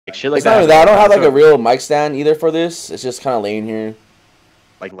shit like It's that. not only that. I don't have like a real mic stand either for this. It's just kind of laying here.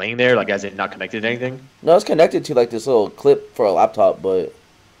 Like laying there, like as in not connected to anything. No, it's connected to like this little clip for a laptop, but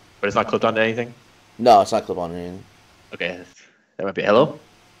it's not clipped onto anything. No, it's not clip on anything. Okay, that might be hello.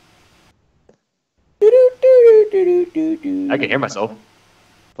 I can hear myself.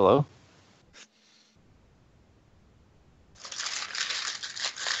 Hello?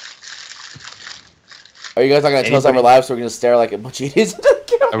 Are you guys not going to tell us that we're live so we're going to stare like a bunch of idiots?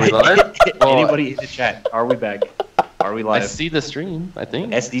 Are we live? Anybody in the chat? Are we back? Are we live? I see the stream, I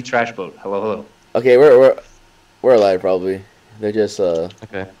think. SD Trash Boat. Hello, hello. Okay, we're live probably. They're just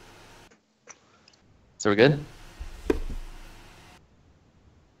Okay. So we're good?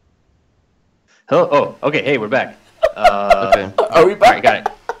 Hello. Oh, okay. Hey, we're back. Okay. Are we back? All right, got it.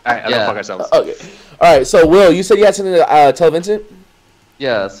 All right, I'm gonna fuck ourselves. Okay. All right. So Will, you said you had something to tell Vincent?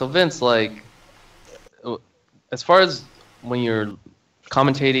 Yeah. So Vince, like, as far as when you're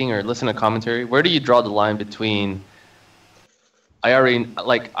commentating or listening to commentary, where do you draw the line between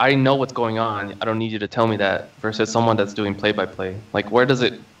I know what's going on, I don't need you to tell me that, versus someone that's doing play-by-play? Like, where does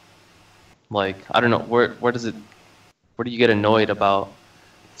it, like, I don't know, where do you get annoyed about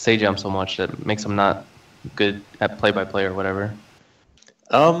Sajam so much that makes him not good at play-by-play or whatever?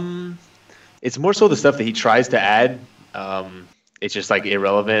 It's more so the stuff that he tries to add. It's just like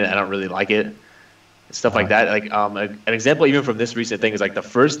irrelevant. I don't really like it. Stuff like that. Like an example even from this recent thing is like the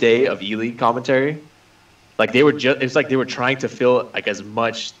first day of E-League commentary. Like they were it's like they were trying to fill like as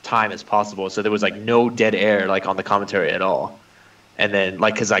much time as possible, so there was like no dead air like on the commentary at all. And then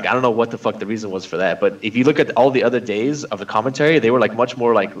like because like I don't know what the fuck the reason was for that, but if you look at all the other days of the commentary, they were like much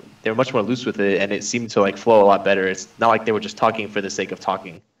more loose with it, and it seemed to like flow a lot better. It's not like they were just talking for the sake of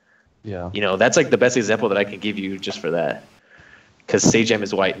talking. Yeah. You know, that's like the best example that I can give you just for that. Because Sajam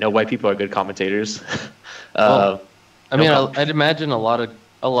is white. No white people are good commentators. Well, I mean, I'd imagine a lot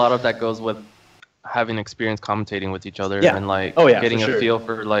of that goes with having experience commentating with each other and like getting a feel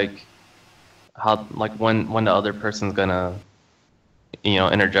for like how like when the other person's gonna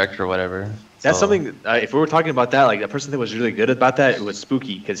interject or whatever. That's something. If we were talking about that, like the person that was really good about that, it was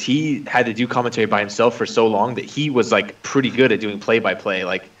Spooky, because he had to do commentary by himself for so long that he was like pretty good at doing play-by-play.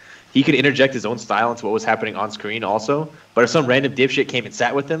 Like he could interject his own style into what was happening on screen also. But if some random dipshit came and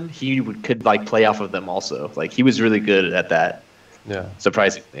sat with him, he could like play off of them also. Like he was really good at that. Yeah.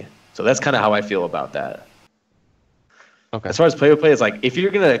 Surprisingly. So that's kind of how I feel about that. Okay. As far as play-by-play, it's like if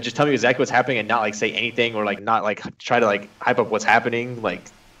you're gonna just tell me exactly what's happening and not like say anything or like not like try to like hype up what's happening, like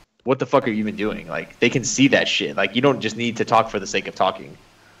what the fuck are you even doing? Like they can see that shit. Like you don't just need to talk for the sake of talking.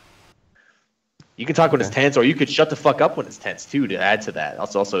 You can talk when it's tense, or you could shut the fuck up when it's tense too. To add to that,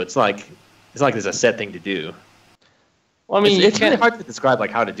 also it's not like there's a set thing to do. Well, I mean, it's really hard to describe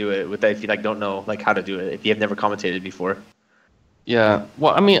like how to do it with that if you like don't know like how to do it if you have never commentated before. Yeah.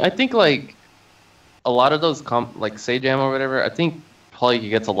 Well, I mean, I think like a lot of those like Sajam or whatever, I think probably he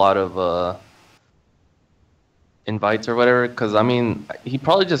gets a lot of invites or whatever, because I mean he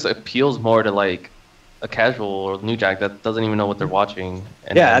probably just appeals more to like a casual or new jack that doesn't even know what they're watching.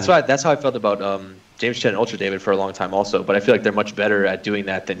 And that's how I felt about James Chen and Ultra David for a long time also, but I feel like they're much better at doing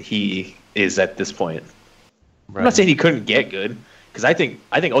that than he is at this point. Right. I'm not saying he couldn't get good, because I think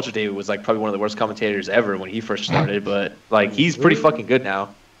Ultra David was like probably one of the worst commentators ever when he first started, but like he's pretty fucking good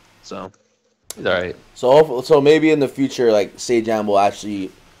now. So he's all right. So maybe in the future like Sajam will actually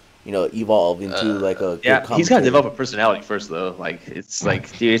evolve into like a good he's got to develop a personality first though. Like it's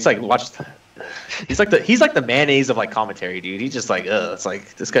like dude, it's like watch. He's like the mayonnaise of like commentary, dude. He's just like, it's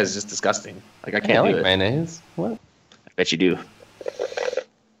like this guy's just disgusting. Like I can't do it. Mayonnaise? What? I bet you do.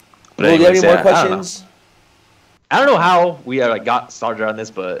 But do you have any more questions? I don't know how we got started on this,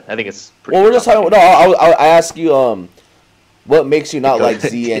 but I think it's pretty. Well, we're just talking. No, I ask you, what makes you not like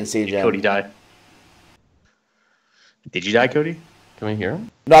Z and Sajam? Did Cody die? Did you die, Cody? Can we hear him?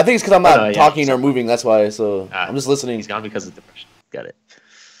 No, I think it's because I'm not talking or moving. That's why. So I'm just listening. He's gone because of depression. Got it.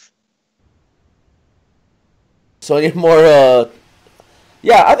 So any more?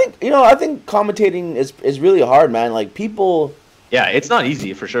 I think commentating is really hard, man. Like people. Yeah, it's not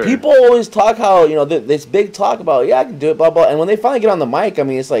easy for sure. People always talk how this big talk about I can do it, blah blah, and when they finally get on the mic, I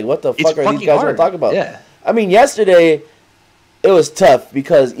mean, it's like what the fuck are these guys going to talk about? Yeah. I mean, yesterday it was tough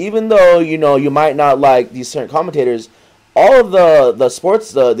because even though you might not like these certain commentators, all of the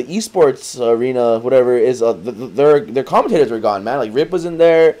sports, the esports arena, whatever is, their commentators were gone, man. Like Rip was in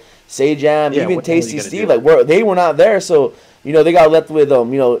there, Sajam, even Tasty Steve, they were not there, so they got left with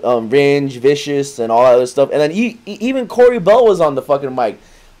Ringe, Vicious, and all that other stuff, and then even Corey Bell was on the fucking mic.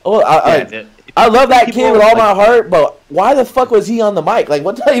 Oh, I love that kid with all my heart, but why the fuck was he on the mic? Like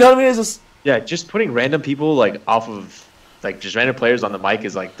what? You know what I mean? It's just just putting random people like off of like just random players on the mic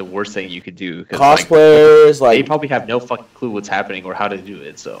is like the worst thing you could do. Cosplayers, like they probably have no fucking clue what's happening or how to do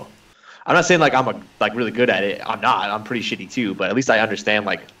it. So I'm not saying like I'm like really good at it. I'm not. I'm pretty shitty too. But at least I understand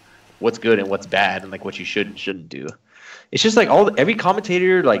like what's good and what's bad and like what you should and shouldn't do. It's just like every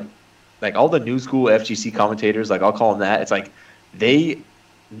commentator like all the new school FGC commentators, like I'll call them that. It's like they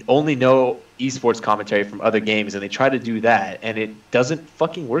only know esports commentary from other games and they try to do that and it doesn't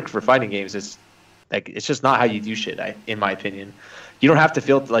fucking work for fighting games. It's just not how you do shit, in my opinion. You don't have to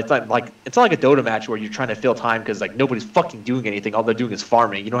feel like it's not like a Dota match where you're trying to fill time because like nobody's fucking doing anything. All they're doing is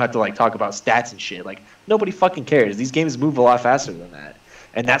farming. You don't have to like talk about stats and shit. Like nobody fucking cares. These games move a lot faster than that,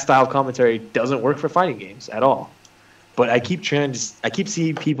 and that style of commentary doesn't work for fighting games at all. But I keep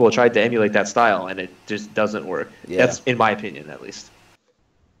seeing people try to emulate that style, and it just doesn't work. Yeah. That's in my opinion, at least.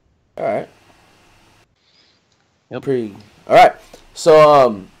 All right. Yep. All right.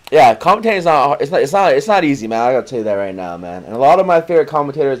 So yeah, commentating is not. It's not easy, man. I gotta tell you that right now, man. And a lot of my favorite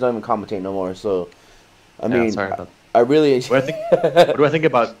commentators don't even commentate no more. So, I mean, I really. What do I think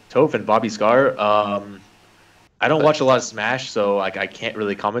about Toph and Bobby Scar? I don't watch a lot of Smash, so like I can't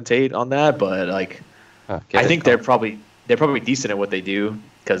really commentate on that. But like, I think they're probably decent at what they do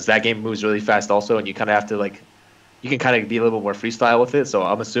because that game moves really fast also, and you kind of have to like, you can kind of be a little more freestyle with it. So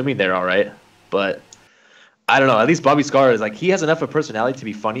I'm assuming they're all right, but. I don't know. At least Bobby Scar is like he has enough of personality to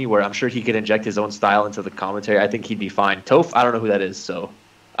be funny. Where I'm sure he could inject his own style into the commentary. I think he'd be fine. Toph, I don't know who that is, so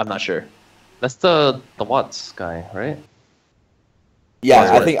I'm not sure. That's the Watts guy, right?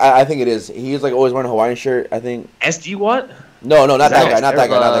 Yeah, I think it is. He's like always wearing a Hawaiian shirt. I think. SD Watt? No, not that guy. Not that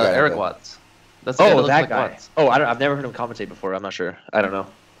guy. Eric Watts. That's the guy that guy. Watts. Oh, I've never heard him commentate before. I'm not sure. I don't know.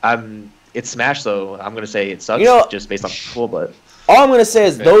 It's Smash, so I'm gonna say it sucks just based on people, but. All I'm gonna say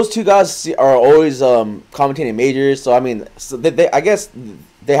is those two guys are always commentating majors, so I mean, I guess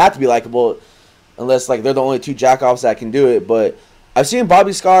they have to be likable, unless like they're the only two jackoffs that can do it. But I've seen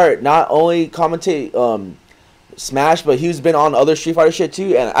Bobby Scar not only commentate Smash, but he's been on other Street Fighter shit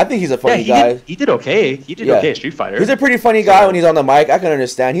too, and I think he's a funny guy. He did okay. He did okay at Street Fighter. He's a pretty funny guy when he's on the mic. I can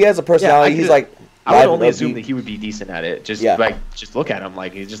understand. He has a personality. He's like. I would only assume that he would be decent at it. Just look at him,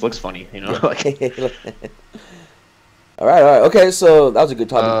 like he just looks funny, you know. All right. Okay, so that was a good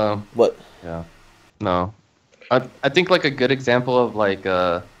topic. What? Yeah. No. I think like a good example of like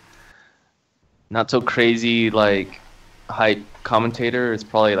not so crazy like hype commentator is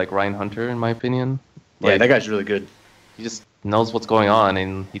probably like Ryan Hunter in my opinion. Like, yeah, that guy's really good. He just knows what's going on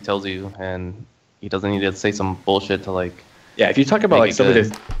and he tells you, and he doesn't need to say some bullshit to like. Yeah, if you talk about like somebody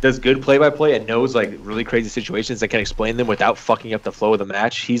that does good play-by-play and knows like really crazy situations and can explain them without fucking up the flow of the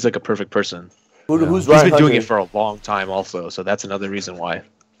match, he's like a perfect person. Who's He's been doing it for a long time also, so that's another reason why.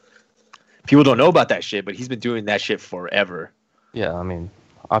 People don't know about that shit, but he's been doing that shit forever. Yeah, I mean,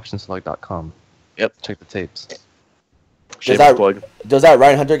 optionselect.com. Yep. Check the tapes. Does that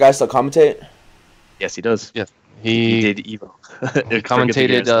Ryan Hunter guy still commentate? Yes, he does. Yes. He did Evo. He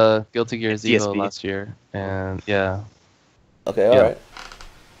commentated Guilty Gears Evo last year, and yeah. Okay, all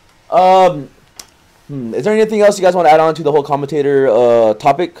right. Is there anything else you guys want to add on to the whole commentator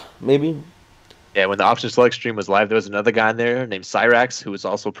topic, maybe? Yeah, when the Option Select stream was live, there was another guy in there named Cyrax who was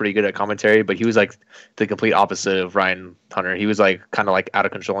also pretty good at commentary, but he was like the complete opposite of Ryan Hunter. He was like kind of like out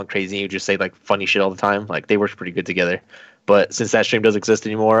of control and crazy. He would just say like funny shit all the time. Like they worked pretty good together. But since that stream doesn't exist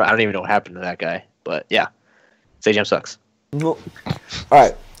anymore, I don't even know what happened to that guy. But yeah, SageM sucks. All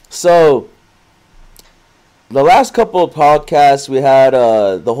right, so the last couple of podcasts we had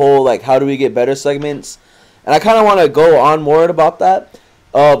the whole like how do we get better segments, and I kind of want to go on more about that.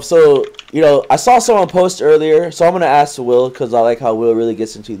 So I saw someone post earlier, so I'm gonna ask Will because I like how Will really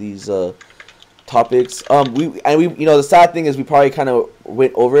gets into these topics. We the sad thing is we probably kind of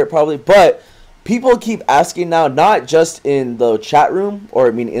went over it probably, but people keep asking now, not just in the chat room or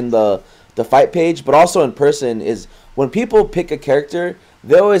in the fight page, but also in person. Is when people pick a character,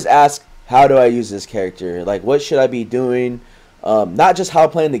 they always ask, how do I use this character? Like, what should I be doing? Not just how I'm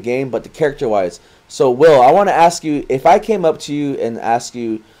playing the game, but the character-wise. So, Will, I want to ask you, if I came up to you and asked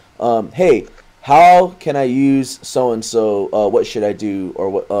you, hey, how can I use so-and-so? What should I do? Or,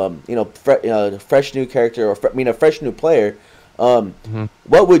 what, fresh new character or, a fresh new player,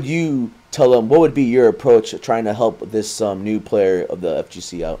 what would you tell them? What would be your approach of trying to help this new player of the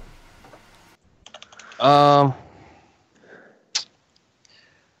FGC out?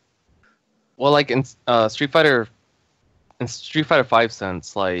 Well, like in Street Fighter 5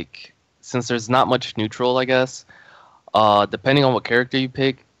 sense, like since there's not much neutral, I guess, depending on what character you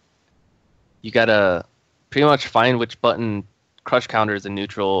pick, you gotta pretty much find which button crush counters in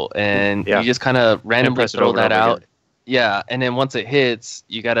neutral, and you just kind of randomly throw that out. Yeah, and then once it hits,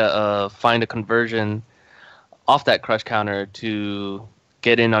 you gotta find a conversion off that crush counter to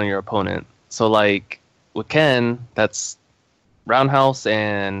get in on your opponent. So like with Ken, that's Roundhouse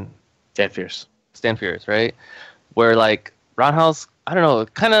and Stand Fierce, right? Where like Roundhouse, I don't know,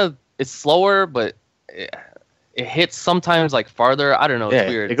 kind of it's slower, but it hits sometimes like farther. I don't know, it's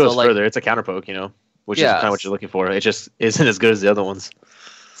weird. It goes further. It's a counter poke, which is kind of what you're looking for. It just isn't as good as the other ones.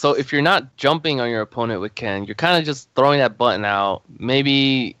 So if you're not jumping on your opponent with Ken, you're kind of just throwing that button out,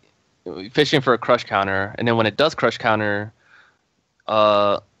 maybe fishing for a crush counter, and then when it does crush counter,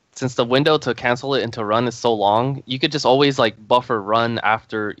 since the window to cancel it and to run is so long, you could just always like buffer run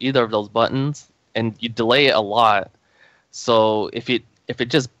after either of those buttons, and you delay it a lot. So if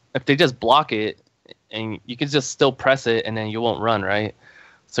they just block it, and you can just still press it, and then you won't run, right?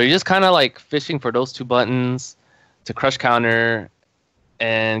 So you're just kind of like fishing for those two buttons to crush counter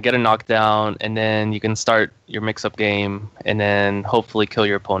and get a knockdown, and then you can start your mix-up game, and then hopefully kill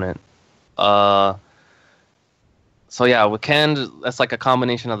your opponent. So yeah, with Ken, that's like a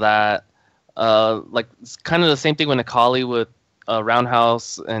combination of that. Like it's kind of the same thing with Akali with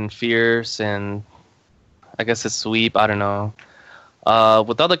Roundhouse and Fierce, and I guess it's Sweep. I don't know.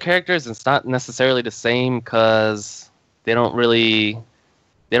 With other characters, it's not necessarily the same because they don't really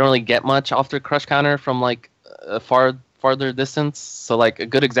get much off their crush counter from like a farther distance. So like a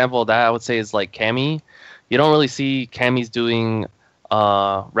good example of that I would say is like Cammy. You don't really see Cammy's doing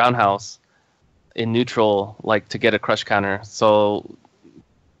Roundhouse in neutral like to get a crush counter. So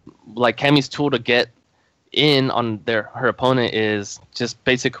like Cammy's tool to get in on her opponent is just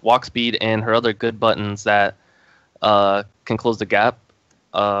basic walk speed and her other good buttons that can close the gap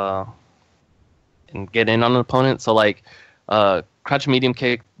and get in on an opponent. So like crouch medium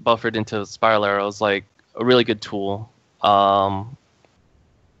kick buffered into spiral arrow is like a really good tool to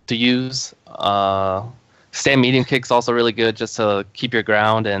use. Stand medium kick's also really good just to keep your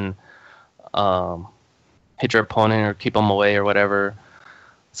ground and hit your opponent or keep them away or whatever.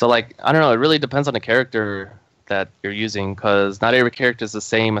 So like I don't know, it really depends on the character that you're using because not every character is the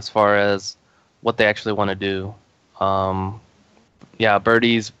same as far as what they actually want to do. Yeah,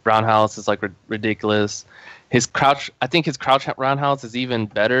 Birdie's Roundhouse is like ridiculous. I think his crouch Roundhouse is even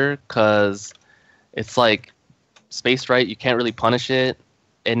better because it's like spaced right. You can't really punish it,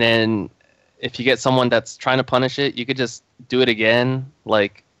 and then if you get someone that's trying to punish it, you could just do it again,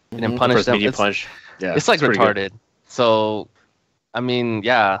 like and then punish them. It's like retarded. Good. So, I mean,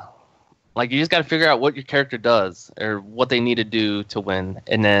 yeah, like you just got to figure out what your character does or what they need to do to win,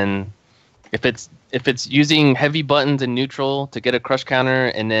 and then if it's using heavy buttons in neutral to get a crush counter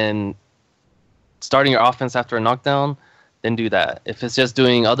and then starting your offense after a knockdown, then do that. If it's just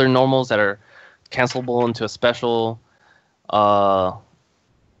doing other normals that are cancelable into a special,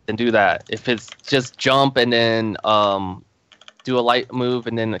 then do that. If it's just jump and then do a light move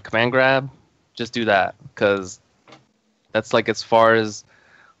and then a command grab, just do that because that's like as far as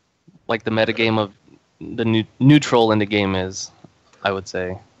like the metagame of the neutral in the game is, I would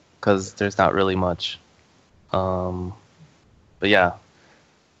say, because there's not really much. But yeah.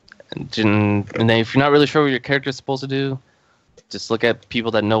 And then if you're not really sure what your character is supposed to do, just look at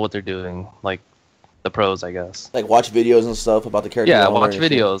people that know what they're doing, like the pros, I guess. Like watch videos and stuff about the character. Yeah, watch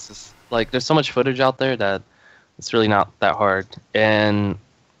videos. It's like there's so much footage out there that it's really not that hard. And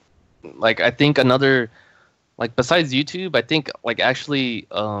like I think another, like besides YouTube, I think like actually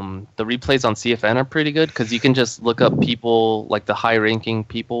the replays on CFN are pretty good because you can just look up people, like the high ranking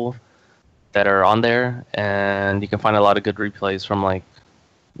people that are on there, and you can find a lot of good replays from like,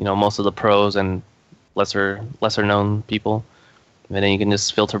 you know, most of the pros and lesser known people, and then you can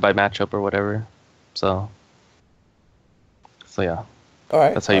just filter by matchup or whatever. So yeah. All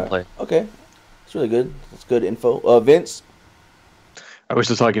right. That's how you play. Okay, it's really good. That's good info. Vince. Are we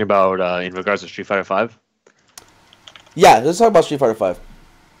still talking about in regards to Street Fighter 5? Yeah, let's talk about Street Fighter 5.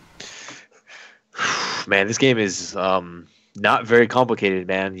 Man, this game is not very complicated,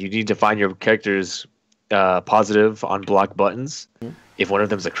 man. You need to find your characters positive on block buttons. Mm-hmm. If one of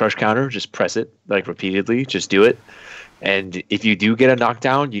them is a crush counter, just press it like repeatedly. Just do it. And if you do get a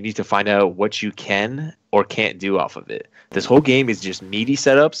knockdown, you need to find out what you can or can't do off of it. This whole game is just meaty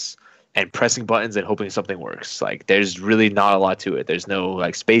setups and pressing buttons and hoping something works. Like there's really not a lot to it. There's no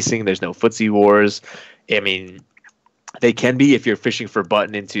like spacing. There's no footsie wars. I mean, they can be if you're fishing for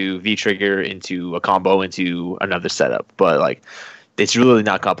button into V trigger, into a combo, into another setup. But like, it's really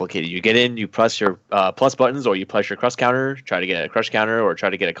not complicated. You get in, you press your plus buttons, or you press your crush counter, try to get a crush counter, or try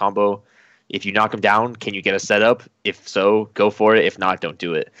to get a combo. If you knock them down, can you get a setup? If so, go for it. If not, don't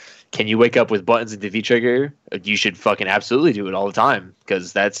do it. Can you wake up with buttons into V trigger? You should fucking absolutely do it all the time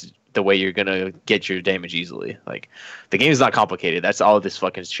because that's the way you're gonna get your damage easily. Like, the game is not complicated. That's all this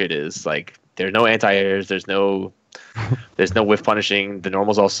fucking shit is. Like, there's no anti-airs, there's no whiff punishing, the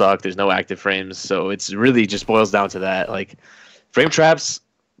normals all suck, there's no active frames, so it's really just boils down to that. Like frame traps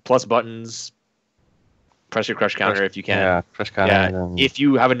plus buttons, press your crush counter if you can. Yeah, crush counter. Yeah, if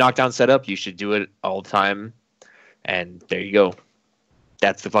you have a knockdown setup, you should do it all the time, and there you go.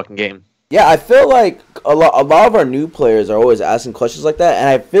 That's the fucking game. Yeah, I feel like a lot of our new players are always asking questions like that,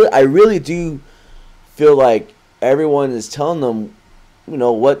 and I really do feel like everyone is telling them, you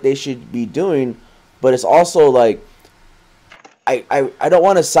know, what they should be doing, but it's also like I don't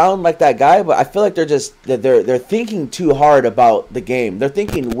want to sound like that guy, but I feel like they're thinking too hard about the game. They're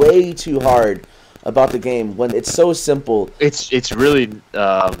thinking way too hard about the game when it's so simple. It's really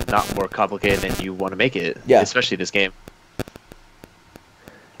not more complicated than you want to make it. Yeah, especially this game.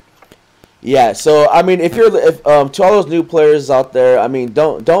 Yeah, so I mean, if to all those new players out there, I mean,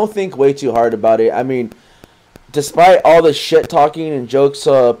 don't think way too hard about it. I mean, despite all the shit talking and jokes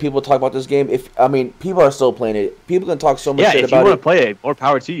people talk about this game, people are still playing it. People can talk so much shit about it. Yeah, if you want to play it, more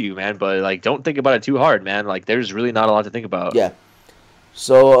power to you, man. But like, don't think about it too hard, man. Like, there's really not a lot to think about. Yeah.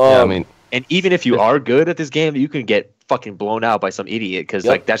 So I mean, and even if you are good at this game, you can get fucking blown out by some idiot because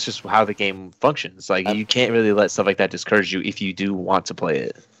like that's just how the game functions. Like, you can't really let stuff like that discourage you if you do want to play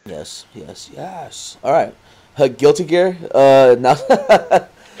it. Yes. All right. Guilty Gear. Now.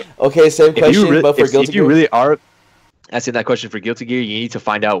 Okay, same question, but for Guilty Gear. If you really are asking that question for Guilty Gear, you need to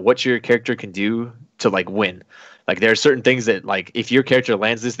find out what your character can do to like win. Like, there are certain things that, like, if your character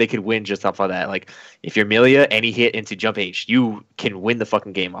lands this, they could win just off of that. Like, if you're Melia, any hit into jump H, you can win the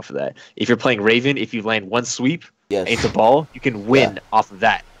fucking game off of that. If you're playing Raven, if you land one sweep into ball, you can win off of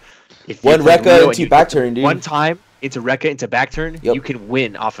that. If one Rekka into back turn, dude. One time into Rekka into back turn, you can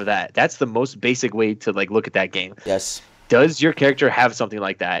win off of that. That's the most basic way to like look at that game. Yes. Does your character have something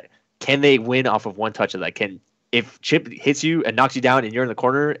like that? Can they win off of one touch of that? If Chip hits you and knocks you down and you're in the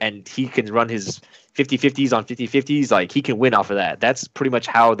corner and he can run his 50-50s on 50-50s, like, he can win off of that. That's pretty much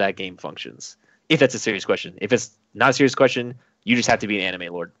how that game functions. If that's a serious question. If it's not a serious question, you just have to be an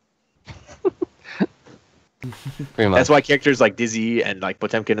anime lord. Pretty much. That's why characters like Dizzy and like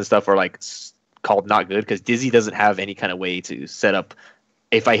Potemkin and stuff are like called not good, because Dizzy doesn't have any kind of way to set up,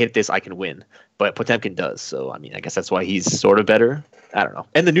 if I hit this, I can win. But Potemkin does. So, I mean, I guess that's why he's sort of better. I don't know.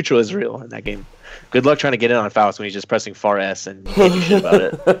 And the neutral is real in that game. Good luck trying to get in on Faust when he's just pressing far S and can't do shit about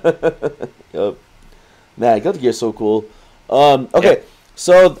it. Yep. Man, Guilty Gear is so cool. Okay,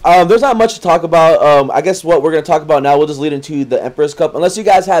 so there's not much to talk about. I guess what we're going to talk about now, we'll just lead into the Emperor's Cup. Unless you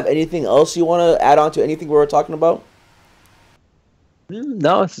guys have anything else you want to add on to anything we were talking about?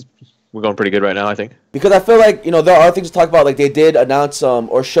 No, we're going pretty good right now, I think. Because I feel like, you know, there are things to talk about. Like, they did announce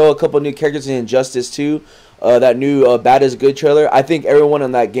or show a couple new characters in Injustice 2. That new Bad is Good trailer. I think everyone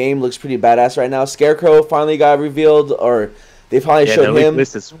in that game looks pretty badass right now. Scarecrow finally got revealed, or they finally showed him.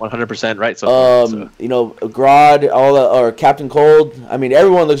 This is 100% right. So you know, Grodd, or Captain Cold. I mean,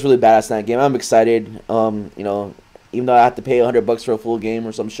 everyone looks really badass in that game. I'm excited. You know, even though I have to pay $100 for a full game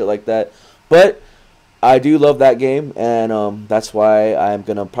or some shit like that, but I do love that game, and that's why I'm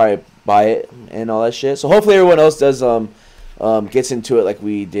gonna probably buy it and all that shit. So hopefully everyone else does gets into it like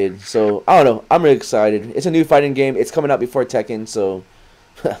we did. So I don't know. I'm really excited. It's a new fighting game. It's coming out before Tekken, so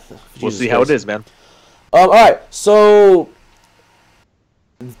we'll see how it is, man. All right. So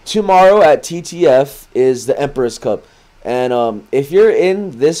tomorrow at TTF is the Emperor's Cup, and if you're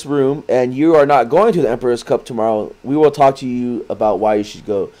in this room and you are not going to the Emperor's Cup tomorrow, we will talk to you about why you should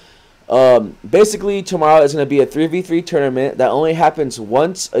go. Basically, tomorrow is going to be a 3v3 tournament that only happens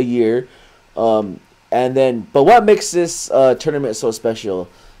once a year. But what makes this tournament so special?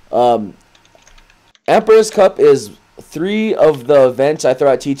 Emperor's Cup is 3 of the events I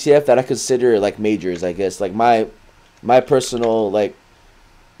throw at TTF that I consider like majors, I guess. Like my personal like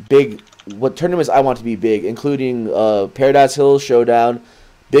big what tournaments I want to be big, including Paradise Hill Showdown,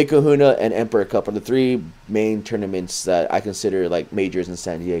 Big Kahuna, and Emperor Cup are the 3 main tournaments that I consider like majors in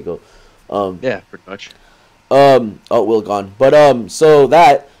San Diego. Yeah, pretty much. Will gone. But Will's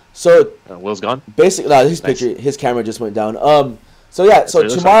gone. Basically, no, his camera just went down. So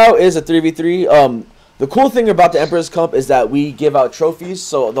tomorrow is a 3v3. The cool thing about the Emperor's Cup is that we give out trophies.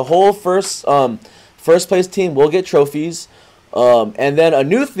 So the whole first place team will get trophies. And then a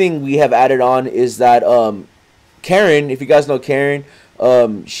new thing we have added on is that Karen, if you guys know Karen,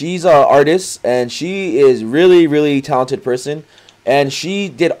 she's an artist and she is really, really talented person. And she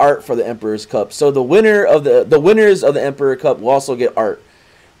did art for the Emperor's Cup. So the winners of the Emperor Cup will also get art.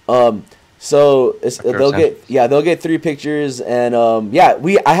 So they'll get 3 pictures, and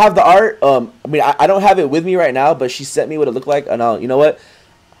I have the art. I don't have it with me right now, but she sent me what it looked like, and you know what,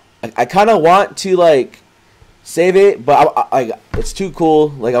 I kind of want to like save it. But it's too cool.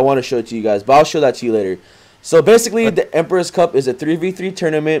 Like, I want to show it to you guys, but I'll show that to you later. So basically, the Emperor's Cup is a 3v3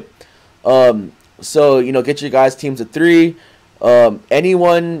 tournament. So, you know, get your guys' teams of 3.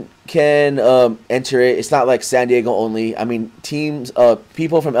 Anyone can enter it. It's not like San Diego only. I mean, teams,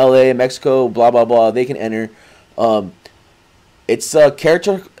 people from LA, Mexico, blah blah blah, they can enter. It's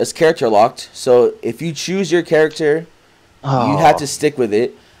character locked. So if you choose your character, you have to stick with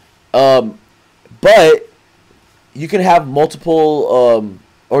it. But you can have multiple,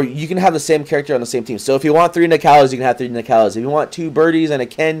 or you can have the same character on the same team. So if you want 3 Nakalas, you can have 3 Nakalas. If you want 2 birdies and a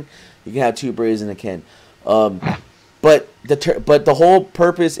Ken, you can have 2 birdies and a Ken. But the whole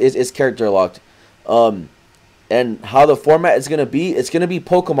purpose is character locked. And how the format is gonna be, it's gonna be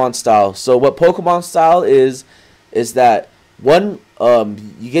Pokemon style. So what Pokemon style is that one,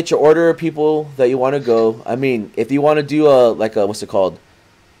 you get your order of people that you want to go. I mean, if you want to do what's it called?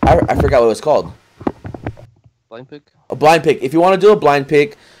 I forgot what it was called. Blind pick? A blind pick. If you want to do a blind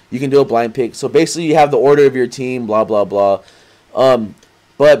pick, you can do a blind pick. So basically, you have the order of your team, blah blah blah.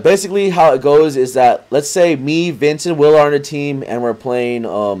 But basically, how it goes is that, let's say me, Vince, and Will are on a team, and we're playing,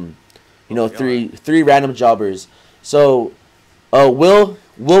 three random jobbers. So, Will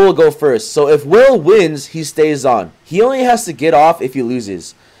will go first. So if Will wins, he stays on. He only has to get off if he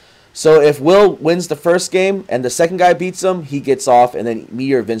loses. So if Will wins the first game and the second guy beats him, he gets off, and then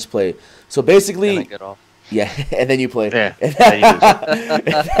me or Vince play. So basically, and I get off. Yeah, and then you play. Yeah.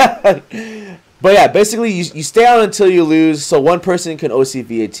 But yeah, basically you stay on until you lose, so one person can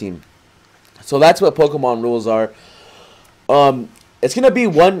OCV a team. So that's what Pokemon rules are. It's gonna be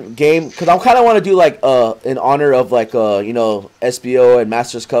one game, because I kind of want to do like in honor of like SBO and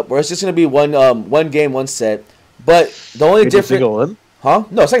Masters Cup, where it's just gonna be one game, one set. But the only difference, single limb? Huh?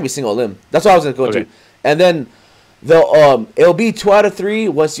 No, it's not gonna be single limb. That's what I was gonna go to. And then it'll be 2 out of 3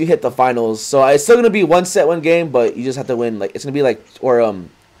 once you hit the finals. So it's still gonna be one set, one game, but you just have to win. Like, it's gonna be like one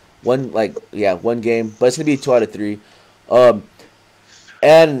game, but it's gonna be 2 out of 3.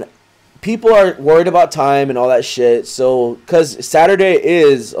 And people are worried about time and all that shit. So, because Saturday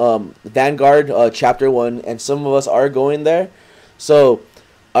is Vanguard Chapter 1, and some of us are going there. So,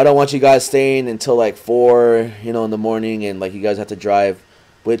 I don't want you guys staying until like 4, in the morning, and like you guys have to drive,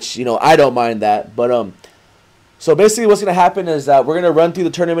 which, I don't mind that. But so basically what's going to happen is that we're going to run through the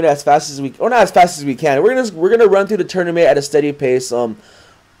tournament as fast as we, or not as fast as we can. We're going to run through the tournament at a steady pace. I'm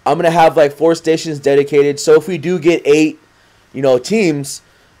going to have like 4 stations dedicated. So if we do get 8, teams,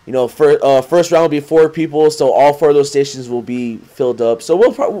 first round will be 4 people, so all 4 of those stations will be filled up. So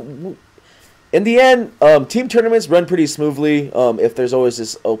we'll probably, in the end, team tournaments run pretty smoothly. If there's always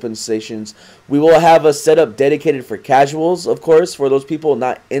this open stations, we will have a setup dedicated for casuals, of course, for those people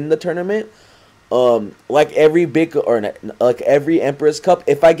not in the tournament. Like every every Emperor's Cup,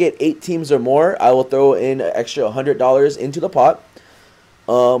 if I get 8 teams or more, I will throw in an extra $100 into the pot.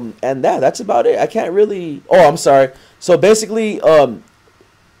 And that's about it. I can't really. Oh, I'm sorry. So basically,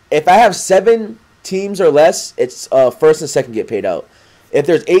 if I have 7 teams or less, it's first and second get paid out. If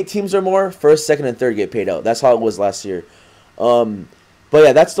there's 8 teams or more, first, second, and third get paid out. That's how it was last year. But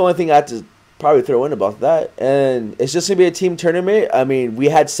yeah, that's the only thing I have to probably throw in about that. And it's just gonna be a team tournament. I mean, we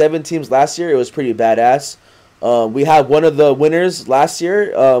had 7 teams last year. It was pretty badass. We had one of the winners last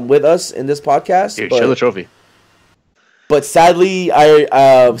year with us in this podcast. Here, show the trophy. But sadly,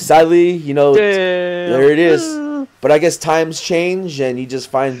 there it is. But I guess times change, and you just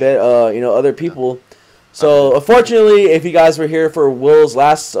find other people. So unfortunately, if you guys were here for Will's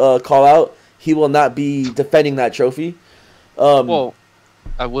last call out, he will not be defending that trophy. Well,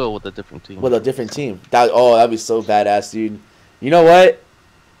 I will with a different team. With a different team. That'd be so badass, dude. You know what?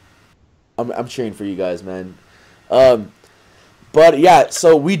 I'm cheering for you guys, man. But yeah,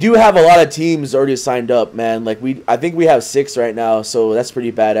 so we do have a lot of teams already signed up, man. Like I think we have 6 right now, so that's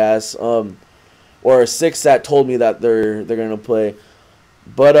pretty badass. Or 6 that told me that they're gonna play.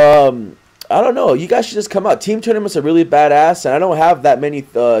 But I don't know. You guys should just come out. Team tournaments are really badass, and I don't have that many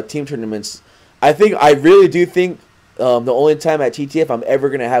team tournaments. I really do think the only time at TTF I'm ever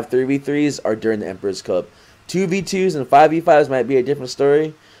gonna have 3v3s are during the Emperor's Cup. 2v2s and 5v5s might be a different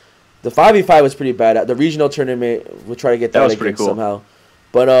story. The 5v5 was pretty bad. The regional tournament, we'll try to get that again somehow.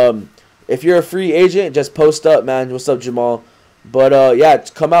 But if you're a free agent, just post up, man. What's up, Jamal? But yeah,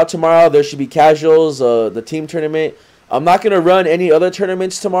 come out tomorrow. There should be casuals. The team tournament. I'm not gonna run any other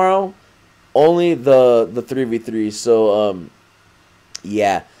tournaments tomorrow. Only the 3v3. So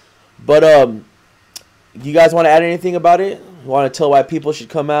yeah. But you guys want to add anything about it? Want to tell why people should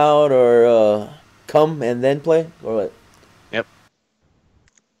come out, or come and then play, or what?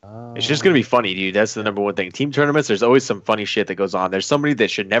 It's just gonna be funny, dude. That's the number one thing. Team tournaments, there's always some funny shit that goes on. There's somebody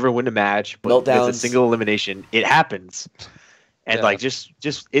that should never win a match, but it's a single elimination. It happens, and like just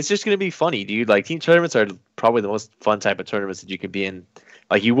it's just gonna be funny, dude. Like team tournaments are probably the most fun type of tournaments that you can be in.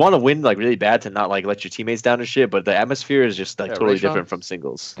 Like you want to win like really bad to not like let your teammates down and shit, but the atmosphere is just like totally different from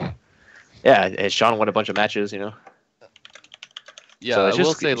singles. Yeah, and Sean won a bunch of matches, you know. Yeah, so I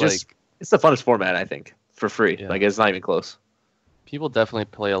will say like it's the funnest format, I think, for free. Yeah. Like it's not even close. People definitely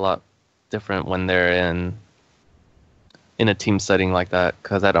play a lot different when they're in a team setting like that,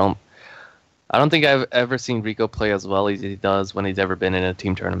 because I don't think I've ever seen Rico play as well as he does when he's ever been in a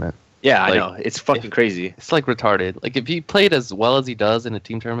team tournament. Yeah, like, I know. It's fucking crazy. It's like retarded. Like if he played as well as he does in a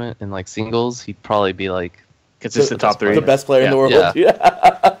team tournament in like singles, he'd probably be like consistent top 3. The best player in the world. Yeah.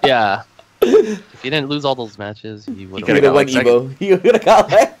 Yeah. If he didn't lose all those matches, he would have won Evo. He would have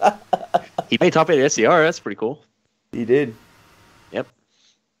got like He made top 8 at SCR. That's pretty cool. He did. Yep.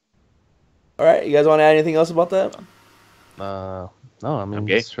 All right, you guys want to add anything else about that? No, I mean,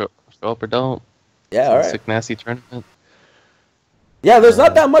 just show up or don't. Yeah, all right. Sick, nasty tournament. Yeah, there's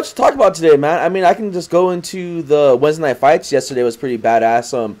not that much to talk about today, man. I mean, I can just go into the Wednesday night fights. Yesterday was pretty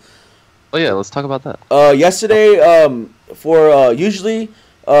badass. Oh yeah, let's talk about that. Yesterday, usually,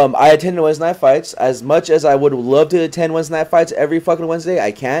 I attend the Wednesday night fights. As much as I would love to attend Wednesday night fights every fucking Wednesday,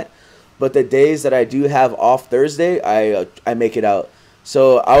 I can't. But the days that I do have off Thursday, I make it out.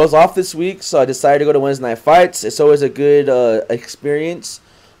 So I was off this week, so I decided to go to Wednesday night fights. It's always a good experience.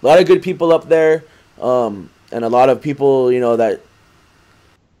 A lot of good people up there, and a lot of people, you know, that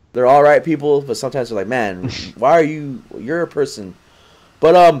they're all right people, but sometimes they're like, man, why are you're a person.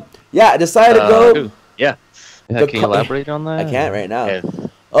 But yeah, I decided to go. Yeah. Can you elaborate on that? I can't right now. Yeah.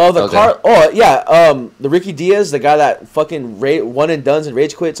 The Ricky Diaz, the guy that fucking one and dones and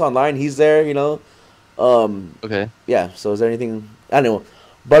rage quits online, he's there, you know. Okay. Yeah, so is there anything? I don't know.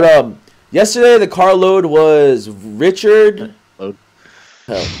 But yesterday the car load was Richard. Load.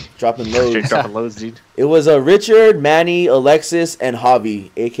 Dropping loads. Dropping loads, dude. It was Richard, Manny, Alexis, and Javi,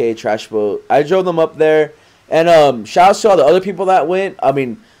 aka Trash Boat. I drove them up there. And shout out to all the other people that went. I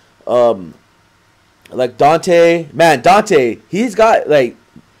mean, like Dante. Man, Dante, he's got like,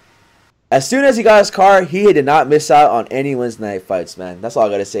 as soon as he got his car, he did not miss out on any Wednesday night fights, man. That's all I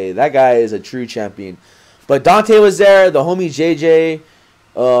gotta say. That guy is a true champion. But Dante was there, the homie JJ,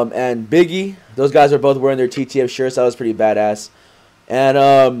 and Biggie. Those guys were both wearing their TTF shirts. That was pretty badass. And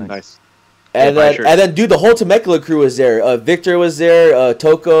nice. And then, dude, the whole Temecula crew was there. Victor was there.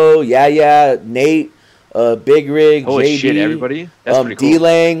 Toko, Nate, Big Rig, Holy JD, shit, everybody. That's pretty cool.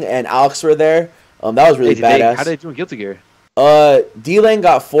 D-Lang and Alex were there. That was really badass. How did they do in Guilty Gear? D-Lang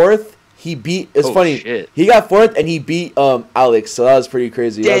got 4th. He beat. It's funny. Shit. He got 4th and he beat Alex. So that was pretty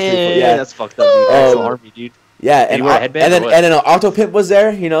crazy. Yeah, that's fucked up. Dude. That's the army, dude. Yeah, and then Octo Pimp was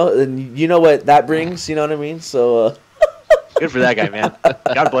there. You know, and you know what that brings. You know what I mean? So good for that guy, man.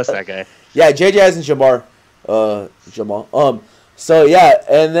 God bless that guy. Yeah, JJ and Jamal. So yeah,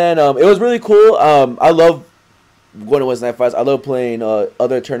 and then it was really cool. I love going to Wednesday night fights. I love playing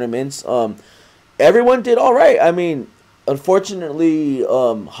other tournaments. Everyone did all right. I mean, unfortunately,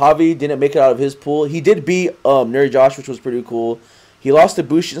 Javi didn't make it out of his pool. He did beat Nerd Josh, which was pretty cool. He lost to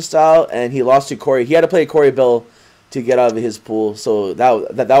Bushin Style and he lost to Corey. He had to play Corey Bell to get out of his pool, so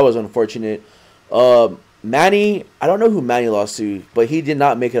that was unfortunate. Manny, I don't know who Manny lost to, but he did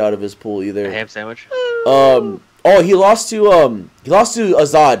not make it out of his pool either. A ham sandwich. He lost to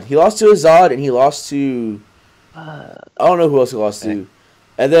Azad. He lost to Azad, and he lost to I don't know who else he lost to.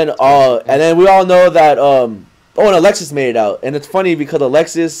 And then we all know that and Alexis made it out. And it's funny because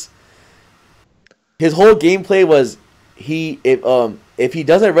Alexis, his whole gameplay was if he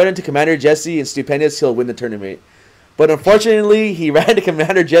doesn't run into Commander Jesse and Stupendous, he'll win the tournament. But unfortunately, he ran into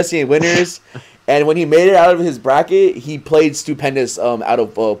Commander Jesse and winners, and when he made it out of his bracket, he played Stupendous out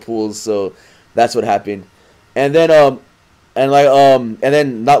of pools. So that's what happened. And then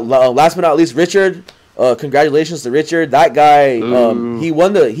last but not least, Richard. Congratulations to Richard. That guy, he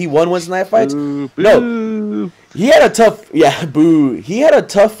won Wednesday night fights. No, he had a tough. Yeah, boo. He had a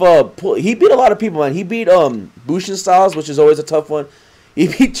tough. He beat a lot of people, man. He beat Bushin Styles, which is always a tough one. He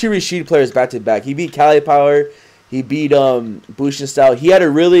beat two Rashid players back to back. He beat Cali Power. He beat Bushin Style. He had a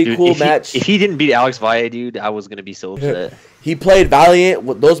really cool match. If he didn't beat Alex Valle, dude, I was gonna be so upset. He played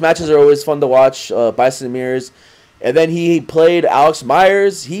Valiant. Those matches are always fun to watch. Bison Mirrors. And then he played Alex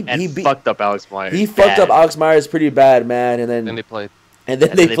Myers. He fucked up Alex Myers. He fucked up Alex Myers pretty bad, man. And then they played. And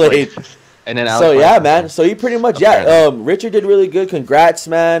then they played. And then Alex so Myers yeah, man. So he pretty much Richard did really good. Congrats,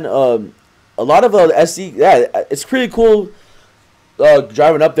 man. A lot of SC. Yeah, it's pretty cool.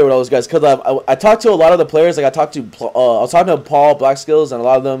 driving up there with all those guys because I talked to a lot of the players. Like I was talking to Paul Blackskills and a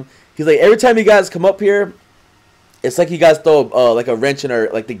lot of them. He's like, every time you guys come up here, it's like you guys throw like a wrench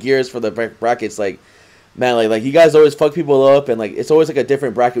in like the gears for the brackets. Like, man, like you guys always fuck people up, and like it's always like a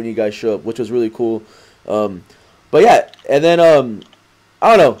different bracket when you guys show up, which was really cool. But yeah, and then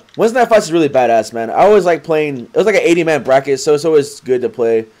I don't know. Wednesday Night Fights is really badass, man. I always like playing. It was like an 80-man bracket, so it's always good to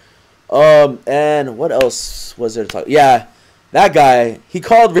play. And what else was there to talk? Yeah, that guy. He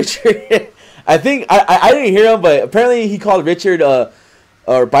called Richard. I think I didn't hear him, but apparently he called Richard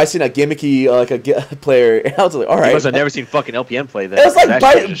or Bison a gimmicky like a player. And I was like, all right. Because I've never seen fucking LPN play that. It's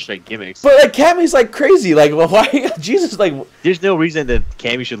like just straight gimmicks. But like Cammy's like crazy. Like, well, why? Jesus, like. There's no reason that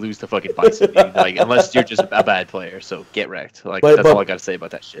Cammy should lose to fucking Bison, dude. Like, unless you're just a bad player. So get wrecked. Like, that's all I gotta say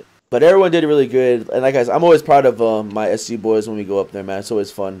about that shit. But everyone did really good, and like guys, I'm always proud of my SC boys when we go up there, man. It's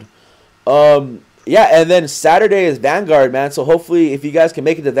always fun. Yeah, and then Saturday is Vanguard, man. So hopefully, if you guys can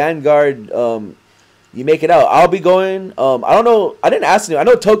make it to Vanguard, you make it out. I'll be going. I don't know. I didn't ask him. I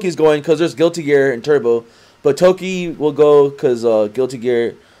know Toki's going because there's Guilty Gear and Turbo, but Toki will go because Guilty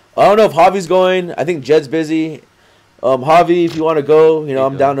Gear. I don't know if Javi's going. I think Jed's busy. Javi, if you want to go,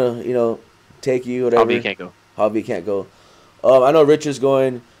 I'm down to take you. Whatever. Javi can't go. Javi can't go. I know Richard's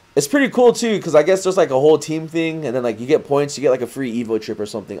going. It's pretty cool too because I guess there's like a whole team thing, and then like you get points, you get like a free Evo trip or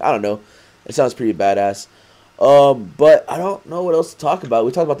something. I don't know. It sounds pretty badass. But I don't know what else to talk about.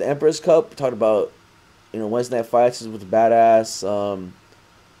 We talked about the Emperor's Cup. We talked about Wednesday Night Fights with the badass.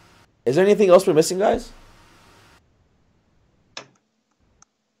 Is there anything else we're missing, guys?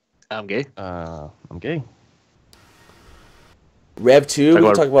 I'm gay. I'm gay. Rev 2. We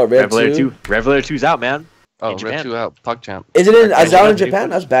talk about Rev 2. Revelator 2's out, man. Oh, Rev 2 out. Phuck champ. Is it out in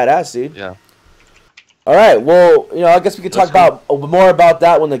Japan? That's badass, dude. Yeah. All right. Well, I guess we could talk about more about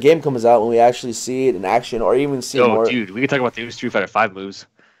that when the game comes out, when we actually see it in action, or even see more. Oh, dude, we could talk about the new Street Fighter 5 moves.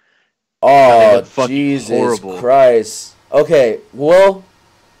 Oh, Jesus Christ. Okay, well,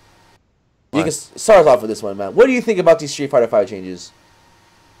 you can start us off with this one, man. What do you think about these Street Fighter 5 changes?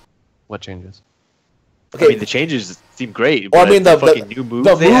 What changes? Okay, I mean, the changes seem great. Well, I mean, the new moves.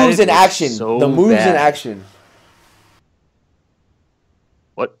 The moves in action. The moves in action.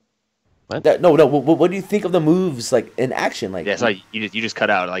 What? No. What do you think of the moves like in action? Like, yeah, it's like you just cut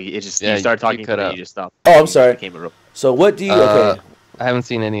out. Like it just you start talking, you just stop. Oh, I'm sorry. So what do you? Okay. I haven't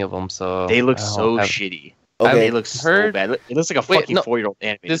seen any of them, so they look so shitty. Okay, they look so bad. It looks like a fucking 4-year-old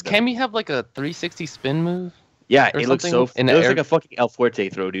anime. Does Cammy have like a 360 spin move? Yeah, it looks so. It looks like a fucking El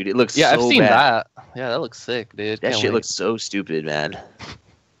Fuerte throw, dude. It looks so bad. Yeah, I've seen that. Yeah, that looks sick, dude. That shit looks so stupid, man.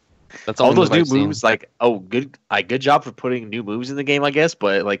 That's all those new moves. Like, good job for putting new moves in the game, I guess.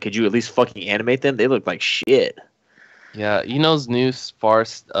 But like, could you at least fucking animate them? They look like shit. Yeah, Eno's new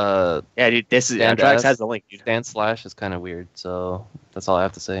Sparse. Yeah, dude. This is Andrax has the link, dude. Stand slash is kind of weird. So that's all I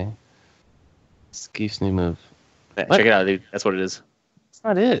have to say. Skeef's new move. Yeah, check it out, dude. That's what it is. That's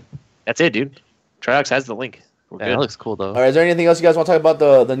not it. That's it, dude. Triox has the link. That looks cool though. All right, is there anything else you guys want to talk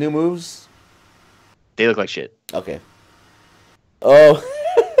about the new moves? They look like shit. Okay. Oh.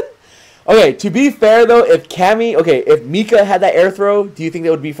 Okay. To be fair though, if Mika had that air throw, do you think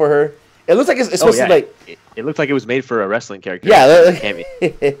that would be for her? It looks like it's supposed to be like. It looked like it was made for a wrestling character. Yeah. Cammy.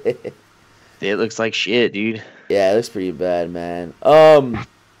 It looks like shit, dude. Yeah, it looks pretty bad, man. So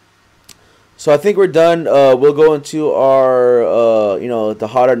I think we're done. We'll go into our the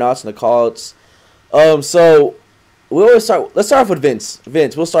hot or nots and the callouts. So let's start off with Vince.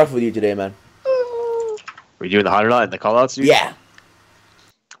 Vince, we'll start off with you today, man. We're doing the hot or not and the callouts, dude? Yeah.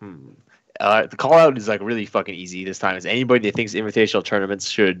 The callout is like really fucking easy this time. Is anybody that thinks invitational tournaments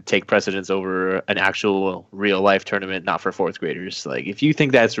should take precedence over an actual real life tournament, not for fourth graders. Like, if you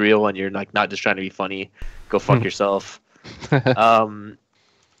think that's real and you're like not just trying to be funny, go fuck yourself. Hot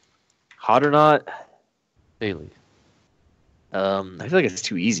or not? Bailey. I feel like it's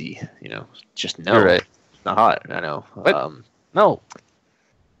too easy. Just no. You're right. It's not hot. I know. What? No.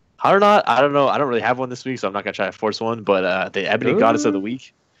 Hot or not? I don't know. I don't really have one this week, so I'm not gonna try to force one. But the Ebony Goddess of the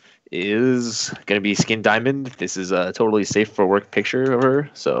Week is gonna be Skin Diamond. This is a totally safe for work picture of her,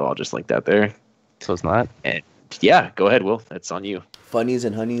 so I'll just link that there. So it's not. And yeah, go ahead, Will. That's on you. Funnies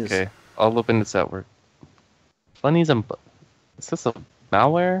and honeys. Okay, I'll open this at work. Funnies and is this a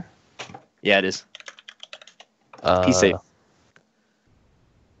malware? Yeah, it is. Be safe.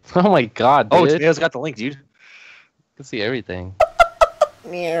 Oh my god, dude. Oh, Tadeo's got the link, dude. I can see everything.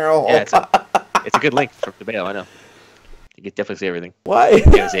 Yeah, it's a good link from the bail, I know. You can definitely see everything. Why? You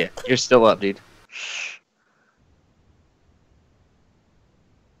can see it. You're still up, dude.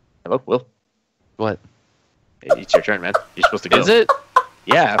 Hello, Will? What? Hey, it's your turn, man. You're supposed to go. Is it?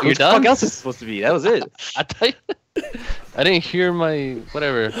 Yeah, You're who the fuck else is supposed to be? That was it. I tell you. I didn't hear my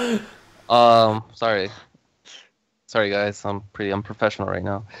whatever. Sorry guys, I'm pretty unprofessional right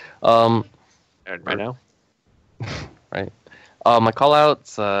now. Right now. Right. My call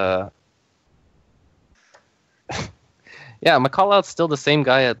outs. Yeah, my call out's still the same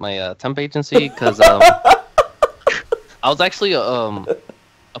guy at my temp agency because I was actually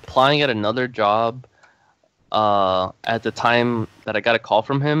applying at another job at the time that I got a call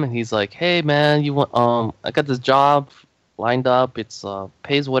from him, and he's like, "Hey man, you want I got this job lined up. It's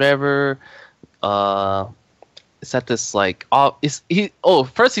pays whatever. It's at this like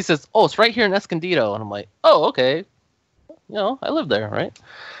first he says, "Oh, it's right here in Escondido," and I'm like, "Oh, okay, you know, I live there, right?"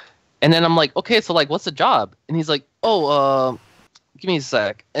 And then I'm like, "Okay, so like, what's the job?" And he's like, "Oh, give me a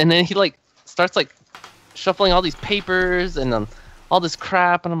sec." And then he like starts like shuffling all these papers and all this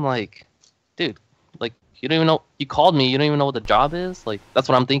crap, and I'm like, "Dude, like, you don't even know. You called me. You don't even know what the job is. Like, that's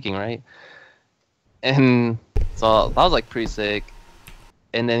what I'm thinking, right?" And so that was like pretty sick.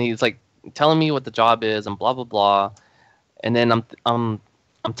 And then he's like telling me what the job is and blah blah blah. And then I'm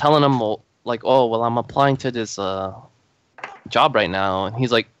telling him like, "Oh, well, I'm applying to this job right now." And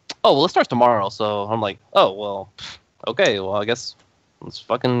he's like, "Oh, well, it starts tomorrow." So I'm like, "Oh, well, okay. Well, I guess let's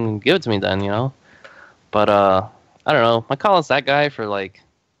fucking give it to me then, you know." But I don't know. My call is that guy for like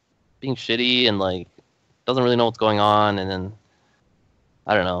being shitty and like doesn't really know what's going on, and then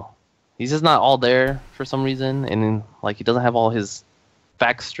I don't know. He's just not all there for some reason, and then, like, he doesn't have all his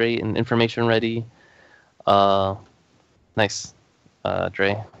facts straight and information ready. Nice,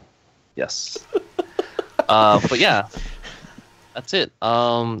 Dre. Yes. But yeah, that's it.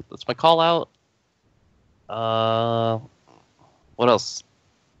 That's my call out. What else?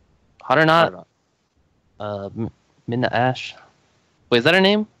 Hot or not? Midna Ash. Wait, is that her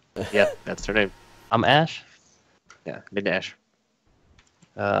name? Yeah, that's her name. I'm Ash. Yeah, Midna Ash.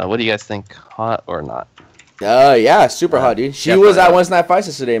 What do you guys think? Hot or not? Yeah, super hot, dude. She was at Wednesday Night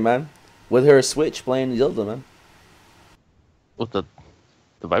Fights today, man, with her Switch playing Zelda, man. With the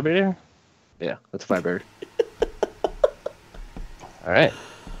vibrator? Yeah, that's a vibrator. All right.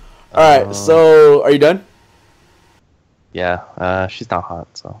 So are you done? Yeah. She's not hot,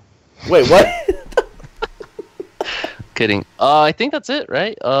 so. Wait, what? Kidding. I think that's it,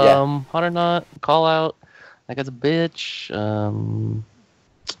 right? Hot or not? Call out. That guy's a bitch.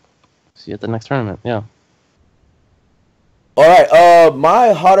 See you at the next tournament. Yeah. All right.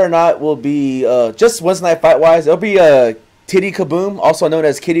 My hot or not will be just Wednesday Night Fight wise. It'll be Titty Kaboom, also known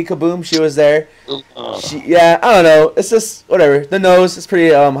as Kitty Kaboom. She was there. I don't know. It's just whatever. The nose is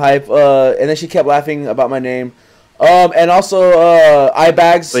pretty hype. And then she kept laughing about my name. And also eye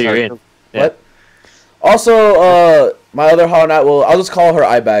bags. So you're in. Yeah. What? Also, my other hot or not I'll just call her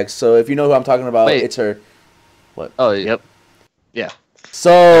eye bags. So if you know who I'm talking about, it's her. What? Oh, yep. Yeah.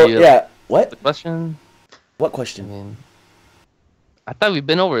 So what? The question? What question? I mean, I thought we've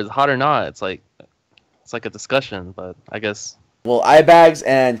been over is hot or not. It's like a discussion, but I guess. Well, eye bags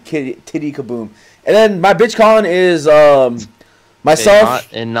and Titty Kaboom, and then my bitch calling is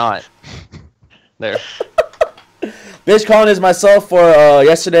myself not there. Bitch calling is myself for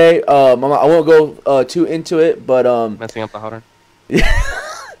yesterday. I won't go too into it, but messing up the hot or.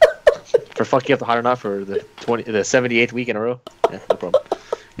 For fucking up the hot or not for the 78th week in a row. Yeah, no problem.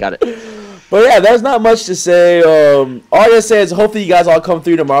 Got it. But yeah, there's not much to say. All I gotta say is hopefully you guys all come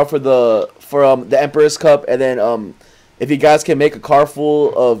through tomorrow for the Empress Cup, and then if you guys can make a car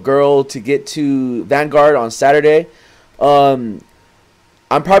full of girl to get to Vanguard on Saturday, I'm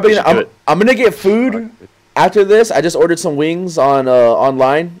probably I'm gonna get food after this. I just ordered some wings on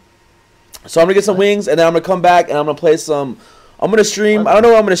online, so I'm gonna get some wings, and then I'm gonna come back and I'm gonna play some. I'm gonna stream. I don't know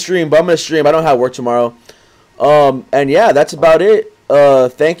what I'm gonna stream, but I'm gonna stream. I don't have work tomorrow. And yeah, that's about it.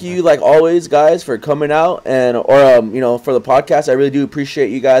 Thank you, like always, guys, for coming out and for the podcast. I really do appreciate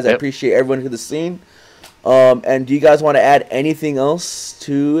you guys. I appreciate everyone to the scene. And do you guys want to add anything else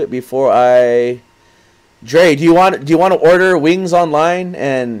to it before I? Dre, do you want to order wings online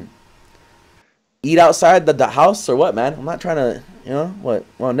and eat outside the house or what, man? I'm not trying to, what?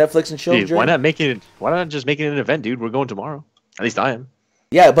 Well, Netflix and chill. Dude, why not just make it an event, dude? We're going tomorrow. At least I am.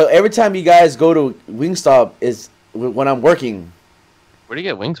 Yeah, but every time you guys go to Wingstop is when I'm working. Where do you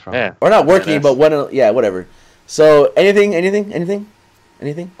get wings from? Yeah. Or not working, but when whatever. So anything?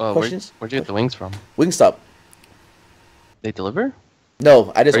 Questions? Where'd you get the wings from? Wingstop. They deliver?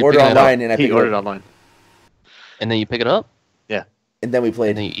 No, I just order online and I pick it up. Online. And then you pick it up? Yeah. And then we play.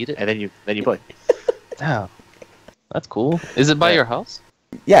 And then you eat it? And then you play. Damn. That's cool. Is it by your house?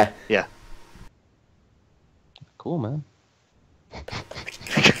 Yeah. Yeah. Cool, man.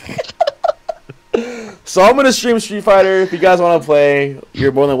 So I'm gonna stream Street Fighter. If you guys want to play,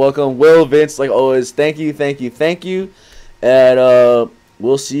 you're more than welcome. Will, Vince, like always, thank you. And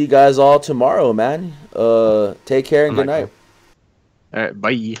we'll see you guys all tomorrow, man. Take care and good night. All right,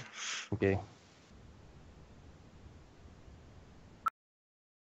 bye. Okay.